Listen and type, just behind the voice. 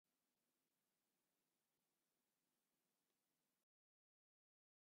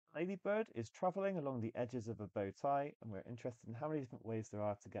Ladybird is traveling along the edges of a bow tie, and we're interested in how many different ways there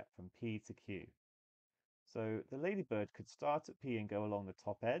are to get from P to Q. So the ladybird could start at P and go along the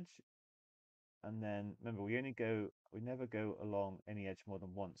top edge, and then remember we never go along any edge more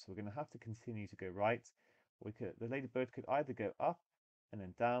than once. So we're going to have to continue to go right. The ladybird could either go up and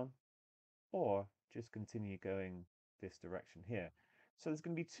then down, or just continue going this direction here. So there's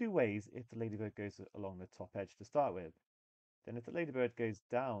going to be two ways if the ladybird goes along the top edge to start with. Then if the ladybird goes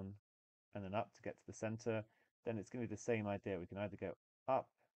down and then up to get to the center, then it's going to be the same idea. We can either go up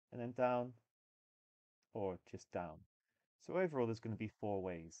and then down, or just down. So overall, there's going to be four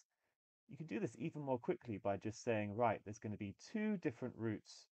ways. You can do this even more quickly by just saying, right, there's going to be two different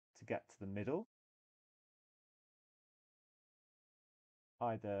routes to get to the middle,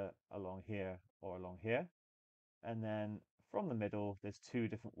 either along here or along here. And then from the middle, there's two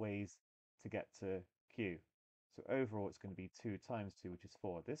different ways to get to Q. So overall, it's going to be 2 times 2, which is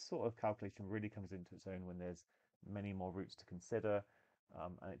 4. This sort of calculation really comes into its own when there's many more routes to consider,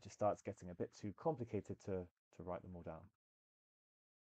 and it just starts getting a bit too complicated to write them all down.